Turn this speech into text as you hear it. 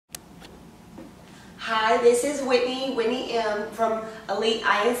Hi, this is Whitney M from Elite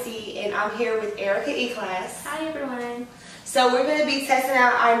INC, and I'm here with Erica E-Class. Hi everyone. So we're going to be testing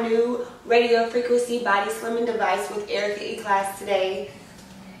out our new radio frequency body slimming device with Erica E-Class today.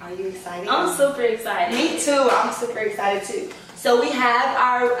 Are you excited? I'm super excited. Me too. I'm super excited too. So we have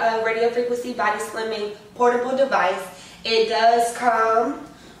our radio frequency body slimming portable device. It does come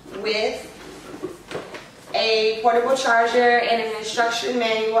with a portable charger and an instruction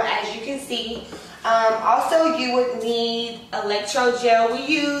manual, as you can see. Also, you would need electrode gel. We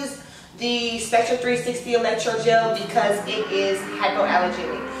use the Spectra 360 electrode gel because it is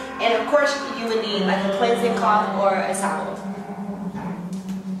hypoallergenic. And of course, you would need like a cleansing cloth or a towel.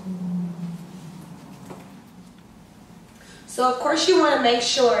 So of course you want to make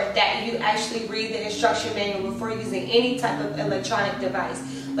sure that you actually read the instruction manual before using any type of electronic device.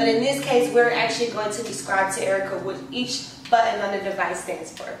 But in this case, we're actually going to describe to Erica what each button on the device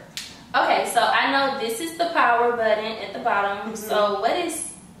stands for. Okay, so I know this is the power button at the bottom. So what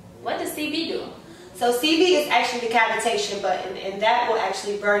does CB do? So CB is actually the cavitation button, and that will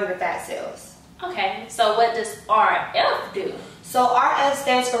actually burn your fat cells. Okay, so what does RF do? So RF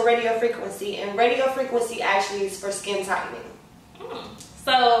stands for radio frequency, and radio frequency actually is for skin tightening.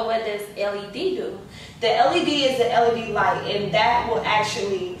 So what does LED do? The LED is the LED light, and that will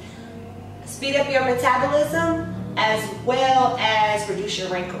actually speed up your metabolism as well as reduce your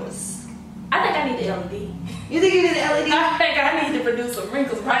wrinkles. I think I need the LED. You think you need the LED? I think I need to produce some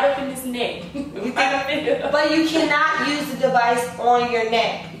wrinkles right up in this neck. But you cannot use the device on your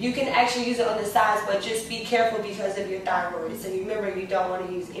neck. You can actually use it on the sides, but just be careful because of your thyroid. So remember, you don't want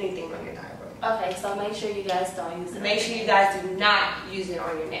to use anything on your thyroid. Okay, so make sure you guys don't use it. Make sure you guys do not use it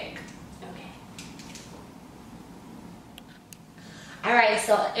on your neck. Okay. Alright,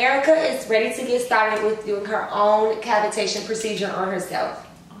 so Erica is ready to get started with doing her own cavitation procedure on herself.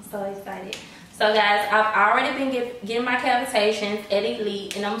 I'm so excited. So guys, I've already been getting my cavitations at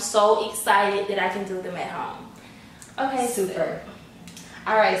Elite, and I'm so excited that I can do them at home. Okay. Super.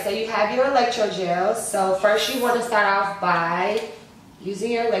 Alright, so you have your electrode gel. So first you want to start off by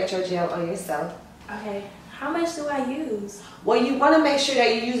using your electrode gel on yourself. Okay. How much do I use? Well, you want to make sure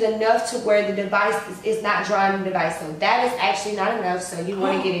that you use enough to where the device is not drying the device. So that is actually not enough. So you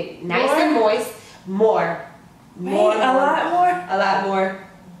want to get it nice and moist. More. A lot more? A lot more.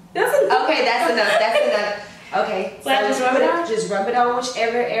 That's enough. Okay, that's enough. That's enough. Okay. So I just rub it on? Just rub it on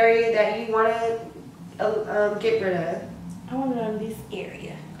whichever area that you want to get rid of. I want it on this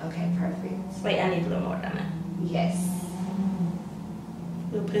area. Okay, perfect. Wait, I need a little more than that. Yes.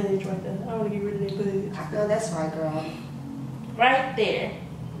 Little pudge right there. I want to get rid of that pudge. No, that's right, girl. Right there.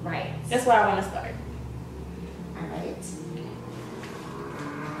 Right. That's where I want to start. All right.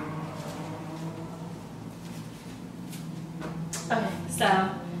 Okay, so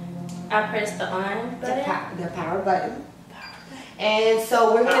I press the on button. The power button. And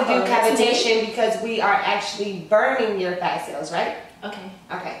so we're going to do cavitation because we are actually burning your fat cells, right? Okay.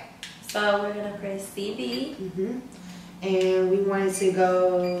 Okay. So we're going to press CB. And we wanted to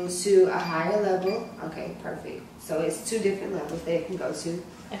go to a higher level. Okay, perfect. So it's two different levels that it can go to.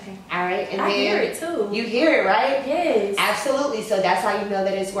 Okay. All right. And I then hear it too. You hear it, right? Yes. Absolutely. So that's how you know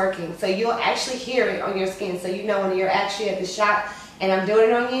that it's working. So you'll actually hear it on your skin. So you know when you're actually at the shop and I'm doing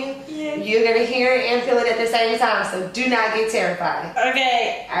it on you, you're going to hear it and feel it at the same time. So do not get terrified.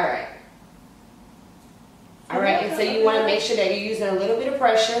 Okay. All right. All right. And so you want to make sure that you're using a little bit of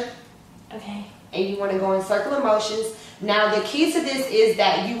pressure. Okay. And you want to go in circular motions. Now the key to this is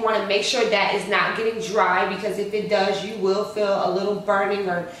that you want to make sure that it's not getting dry, because if it does, you will feel a little burning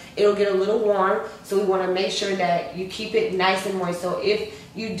or it'll get a little warm. So we want to make sure that you keep it nice and moist. So if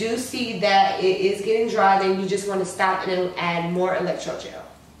you do see that it is getting dry, then you just want to stop and add more electrode gel.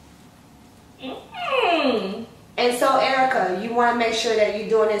 And so Erica, you want to make sure that you're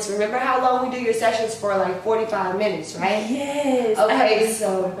doing this. Remember how long we do your sessions for? Like 45 minutes, right? Yes. Okay,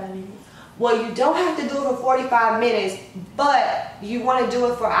 so well, you don't have to do it for 45 minutes, but you want to do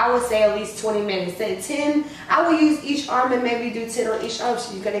it for, I would say, at least 20 minutes. Say 10, I will use each arm and maybe do 10 on each arm,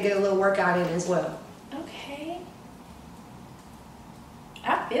 so you're going to get a little workout in as well. Okay.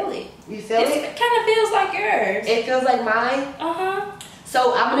 I feel it. You feel it? It kind of feels like yours. It feels like mine? Uh-huh.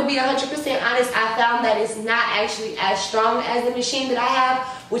 So I'm going to be 100% honest. I found that it's not actually as strong as the machine that I have,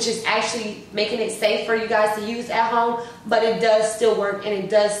 which is actually making it safe for you guys to use at home, but it does still work and it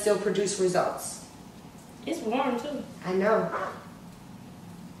does still produce results. It's warm too. I know.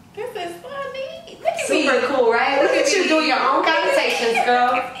 This is funny. Look at me. Super cool, right? Look at you doing your own cavitations,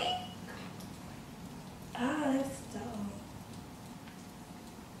 girl. Ah, that's dope.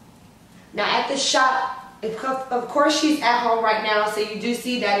 Now at the shop, Of course, she's at home right now, so you do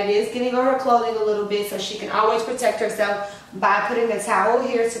see that it is getting on her clothing a little bit, so she can always protect herself by putting a towel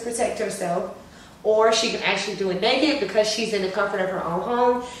here to protect herself. Or she can actually do it naked because she's in the comfort of her own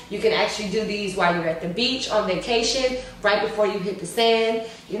home. You can actually do these while you're at the beach, on vacation, right before you hit the sand.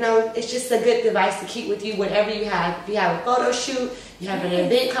 You know, it's just a good device to keep with you whenever you have. If you have a photo shoot, you have an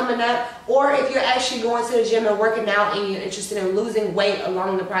event coming up, or if you're actually going to the gym and working out and you're interested in losing weight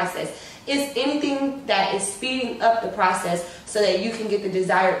along the process. It's anything that is speeding up the process so that you can get the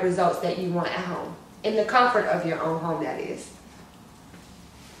desired results that you want at home. In the comfort of your own home, that is.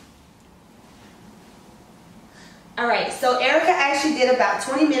 Alright, so Erica actually did about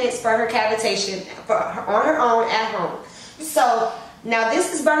 20 minutes for her cavitation on her own at home. So now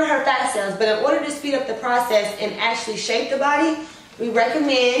this is burning her fat cells, but in order to speed up the process and actually shape the body, we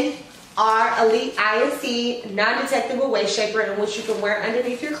recommend our Elite INC non-detectable waist shaper, in which you can wear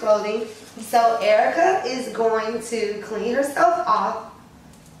underneath your clothing. So Erica is going to clean herself off.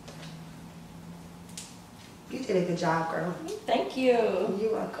 You did a good job, girl. Thank you.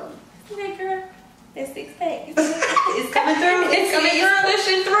 You're welcome. Okay, girl. It's 6 packs. It's coming through. It's coming through. It's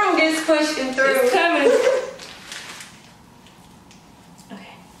pushing through. It's pushing through. It's coming.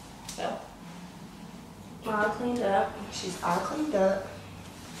 Okay. So, all cleaned up. She's all cleaned up.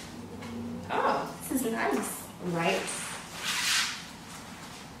 Oh, this is nice. Right.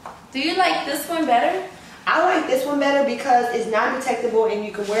 Do you like this one better? I like this one better because it's non-detectable and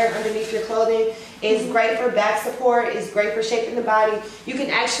you can wear it underneath your clothing. It's great for back support. It's great for shaping the body. You can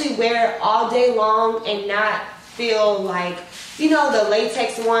actually wear it all day long and not feel like, you know, the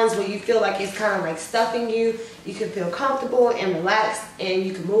latex ones where you feel like it's kind of like stuffing you. You can feel comfortable and relaxed and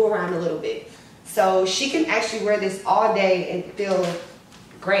you can move around a little bit. So she can actually wear this all day and feel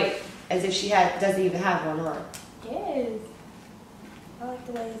great as if she doesn't even have one on. Yes. I like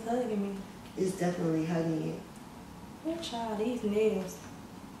the way it's hugging me. It's definitely hugging you. Good child, these nails.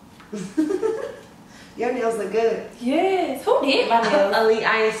 Your nails look good. Yes. Who did my nails? Elite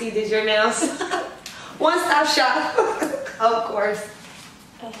INC did your nails. One-stop shop. Of course.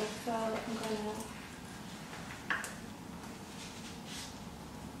 Okay, so I'm gonna...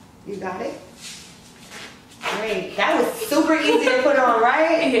 You got it? Great. That was super easy to put on,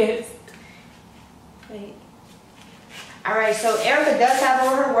 right? Yes. Wait. Alright, so Erica does have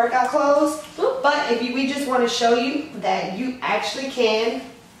on her workout clothes, but we just want to show you that you actually can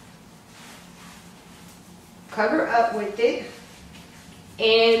cover up with it.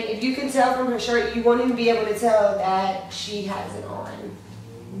 And if you can tell from her shirt, you won't even be able to tell that she has it on.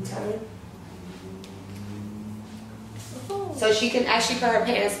 I'm telling you. So she can actually put her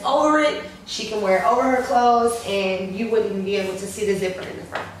pants over it, she can wear it over her clothes, and you wouldn't even be able to see the zipper in the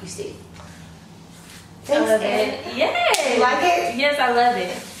front, you see. Thanks, I love it. Yes. You like it? Yes, I love it.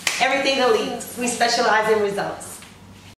 Everything Elite. We specialize in results.